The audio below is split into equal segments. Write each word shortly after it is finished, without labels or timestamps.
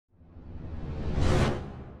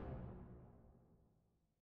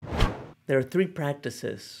There are three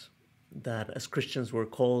practices that as Christians we're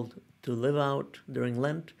called to live out during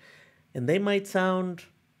Lent, and they might sound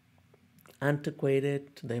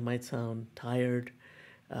antiquated, they might sound tired,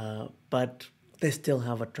 but they still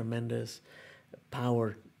have a tremendous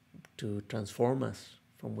power to transform us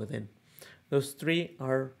from within. Those three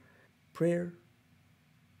are prayer,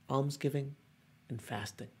 almsgiving, and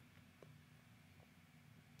fasting.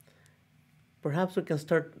 Perhaps we can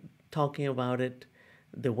start talking about it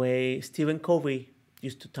the way Stephen Covey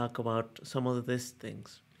used to talk about some of these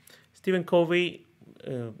things. Stephen Covey,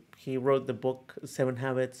 he wrote the book 7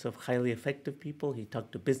 Habits of Highly Effective People. He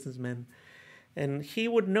talked to businessmen. And he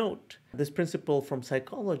would note this principle from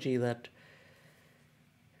psychology that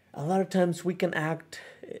a lot of times we can act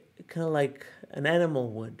kind of like an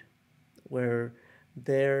animal would, where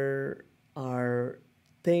there are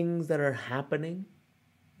things that are happening.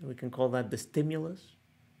 We can call that the stimulus,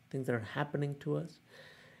 things that are happening to us.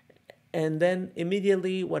 And then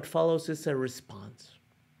immediately what follows is a response.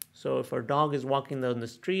 So if our dog is walking down the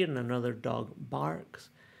street and another dog barks,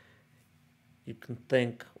 you can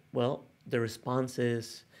think, well, the response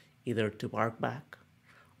is either to bark back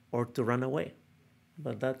or to run away.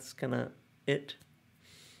 But that's kind of it.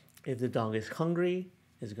 If the dog is hungry,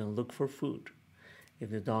 it's going to look for food. If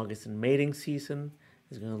the dog is in mating season,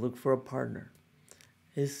 it's going to look for a partner.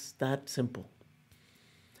 It's that simple.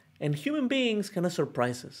 And human beings kind of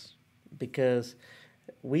surprise us because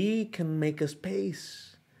we can make a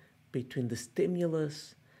space between the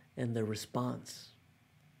stimulus and the response.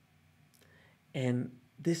 And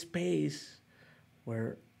this space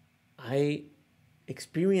where I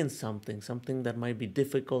experience something that might be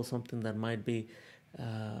difficult, something that might be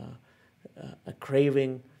a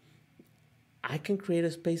craving, I can create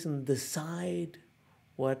a space and decide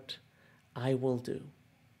what I will do.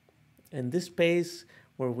 And this space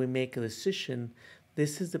where we make a decision,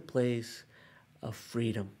 this is the place of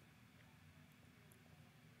freedom.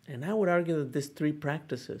 And I would argue that these three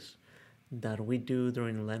practices that we do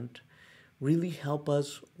during Lent really help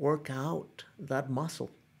us work out that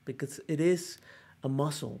muscle, because it is a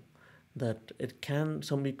muscle that it can,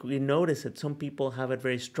 we notice that some people have it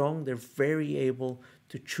very strong, they're very able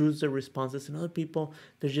to choose their responses, and other people,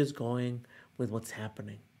 they're just going with what's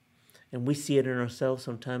happening. And we see it in ourselves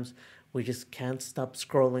sometimes. We just can't stop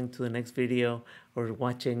scrolling to the next video or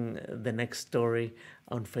watching the next story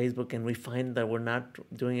on Facebook, and we find that we're not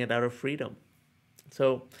doing it out of freedom.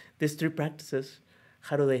 So these three practices,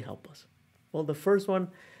 how do they help us? Well, the first one,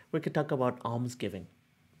 we could talk about almsgiving.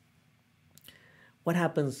 What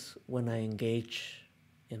happens when I engage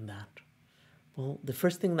in that? Well, the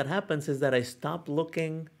first thing that happens is that I stop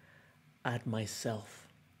looking at myself.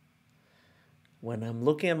 When I'm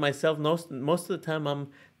looking at myself, most of the time I'm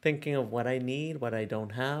thinking of what I need, what I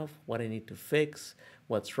don't have, what I need to fix,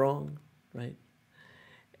 what's wrong, right?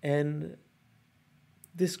 And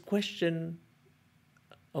this question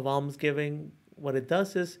of almsgiving, what it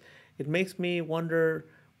does is it makes me wonder,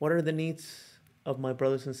 what are the needs of my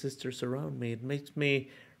brothers and sisters around me? It makes me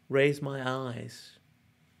raise my eyes.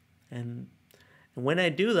 And when I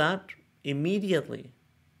do that, immediately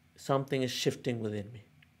something is shifting within me.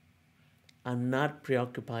 I'm not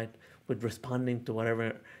preoccupied with responding to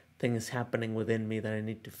whatever thing is happening within me that I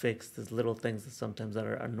need to fix, these little things that sometimes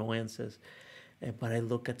are annoyances, but I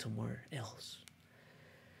look at somewhere else.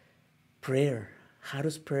 Prayer. How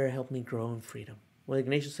does prayer help me grow in freedom? Well,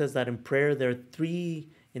 Ignatius says that in prayer there are three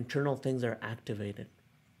internal things that are activated.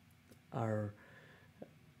 Our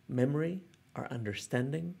memory, our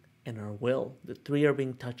understanding, and our will. The three are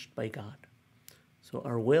being touched by God. So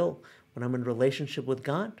our will, when I'm in relationship with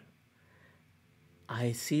God,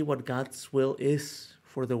 I see what God's will is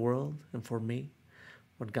for the world and for me,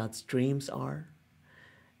 what God's dreams are.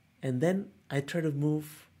 And then I try to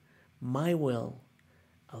move my will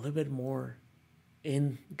a little bit more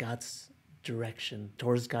in God's direction,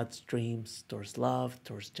 towards God's dreams, towards love,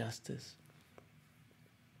 towards justice.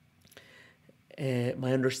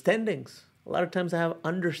 My understandings, a lot of times I have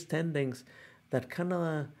understandings that kind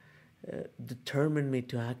of determine me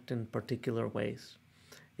to act in particular ways.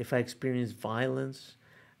 If I experience violence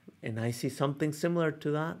and I see something similar to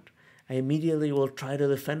that, I immediately will try to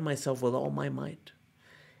defend myself with all my might.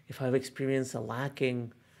 If I've experienced a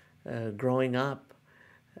lacking growing up,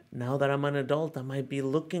 now that I'm an adult, I might be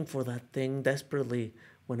looking for that thing desperately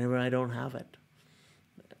whenever I don't have it.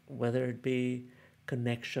 Whether it be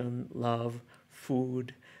connection, love,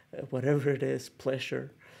 food, whatever it is,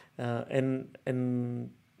 pleasure. And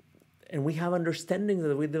we have understanding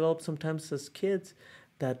that we develop sometimes as kids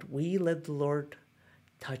that we let the Lord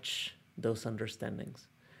touch those understandings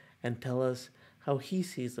and tell us how He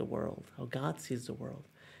sees the world, how God sees the world.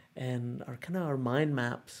 and our mind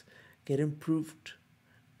maps get improved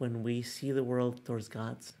when we see the world towards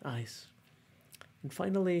God's eyes. And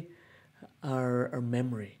finally, our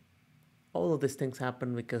memory. All of these things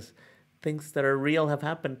happen because things that are real have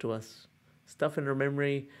happened to us. Stuff in our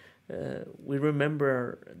memory, we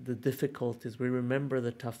remember the difficulties, we remember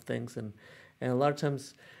the tough things, and a lot of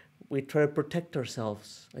times we try to protect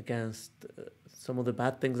ourselves against some of the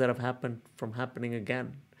bad things that have happened from happening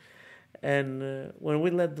again. And when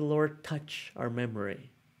we let the Lord touch our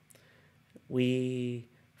memory, we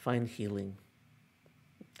find healing.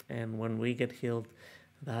 And when we get healed,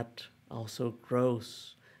 that also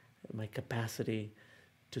grows my capacity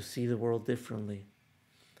to see the world differently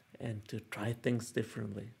and to try things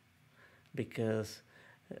differently. Because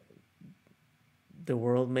the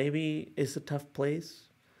world maybe is a tough place.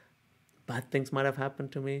 Bad things might have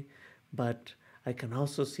happened to me, but I can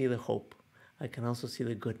also see the hope. I can also see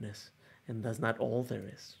the goodness. And that's not all there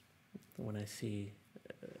is when I see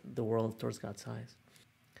the world towards God's eyes.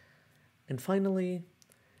 And finally,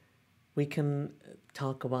 we can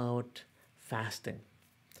talk about fasting.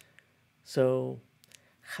 So,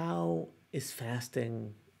 how is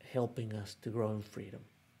fasting helping us to grow in freedom?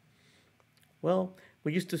 Well,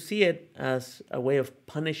 we used to see it as a way of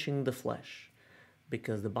punishing the flesh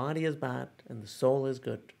because the body is bad and the soul is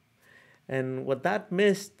good. And what that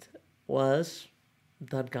missed was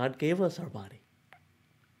that God gave us our body,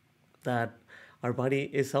 that our body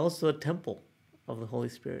is also a temple of the Holy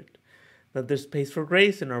Spirit, that there's space for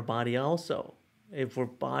grace in our body also. If our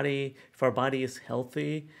body is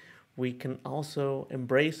healthy, we can also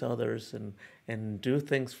embrace others and do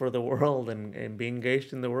things for the world and be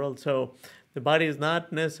engaged in the world. So the body is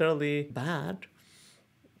not necessarily bad,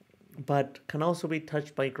 but can also be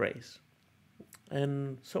touched by grace.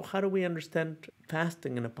 And so how do we understand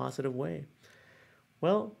fasting in a positive way?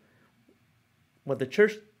 Well, what the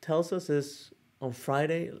church tells us is on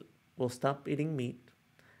Friday, we'll stop eating meat.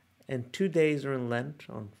 And 2 days are in Lent,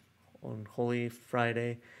 on Holy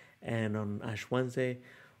Friday and on Ash Wednesday,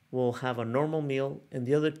 we'll have a normal meal, and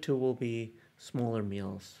the other 2 will be smaller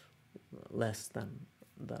meals, less than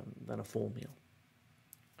a full meal.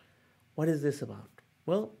 What is this about?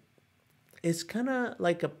 Well, it's kind of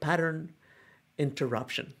like a pattern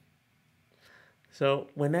interruption. So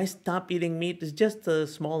when I stop eating meat, it's just a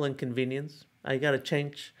small inconvenience. I got to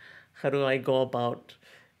change how do I go about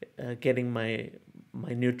getting my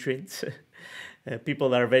nutrients. People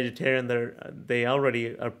that are vegetarian, they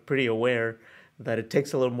already are pretty aware that it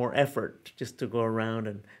takes a little more effort just to go around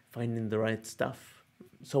and finding the right stuff.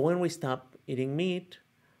 So when we stop eating meat,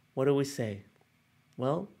 what do we say?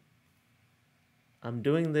 Well, I'm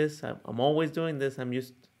doing this. I'm always doing this. I'm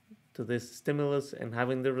used to this stimulus and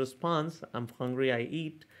having the response. I'm hungry, I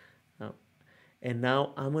eat. And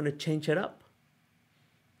now I'm going to change it up.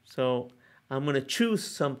 So I'm going to choose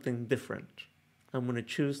something different. I'm going to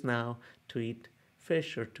choose now to eat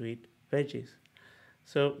fish or to eat veggies.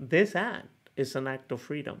 So this act is an act of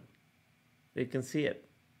freedom. You can see it.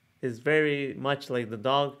 It's very much like the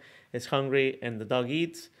dog is hungry and the dog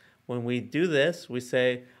eats. When we do this, we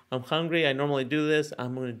say, I'm hungry, I normally do this,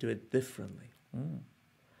 I'm going to do it differently.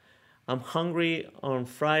 I'm hungry on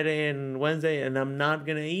Friday and Wednesday and I'm not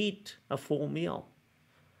going to eat a full meal.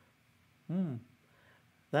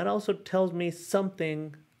 That also tells me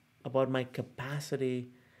something about my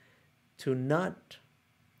capacity to not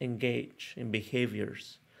engage in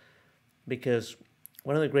behaviors. Because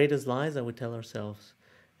one of the greatest lies that we tell ourselves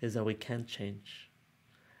is that we can't change.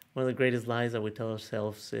 One of the greatest lies that we tell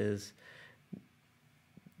ourselves is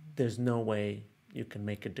there's no way you can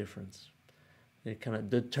make a difference. You're kind of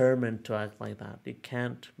determined to act like that. You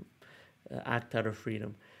can't act out of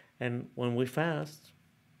freedom. And when we fast,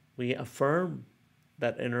 we affirm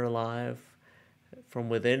that inner life from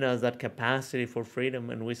within us, that capacity for freedom,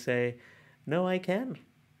 and we say, no, I can.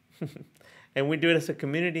 And we do it as a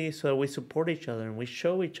community so we support each other and we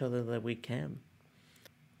show each other that we can.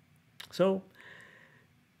 So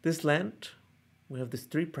this Lent, we have these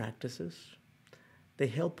 3 practices. They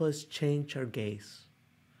help us change our gaze.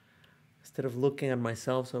 Instead of looking at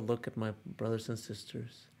myself, I look at my brothers and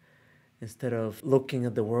sisters. Instead of looking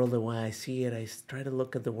at the world the way I see it, I try to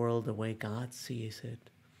look at the world the way God sees it.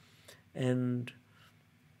 And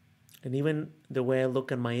even the way I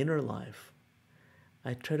look at my inner life,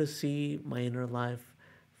 I try to see my inner life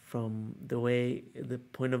from the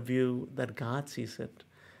point of view that God sees it,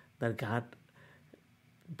 that God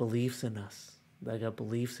believes in us, that God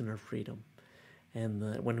believes in our freedom.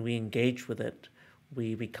 And when we engage with it,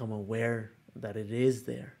 we become aware that it is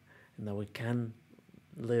there and that we can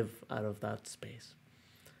live out of that space.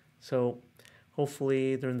 So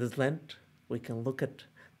hopefully during this Lent, we can look at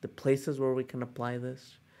the places where we can apply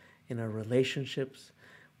this in our relationships.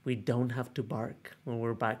 We don't have to bark when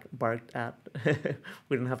we're barked at.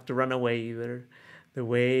 We don't have to run away either. The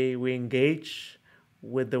way we engage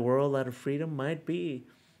with the world out of freedom might be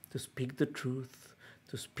to speak the truth,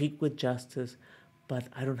 to speak with justice, but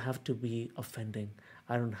I don't have to be offending.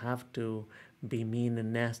 I don't have to be mean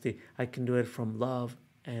and nasty. I can do it from love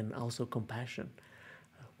and also compassion.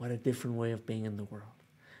 What a different way of being in the world.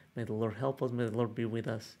 May the Lord help us. May the Lord be with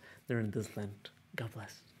us during this Lent. God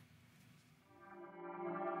bless.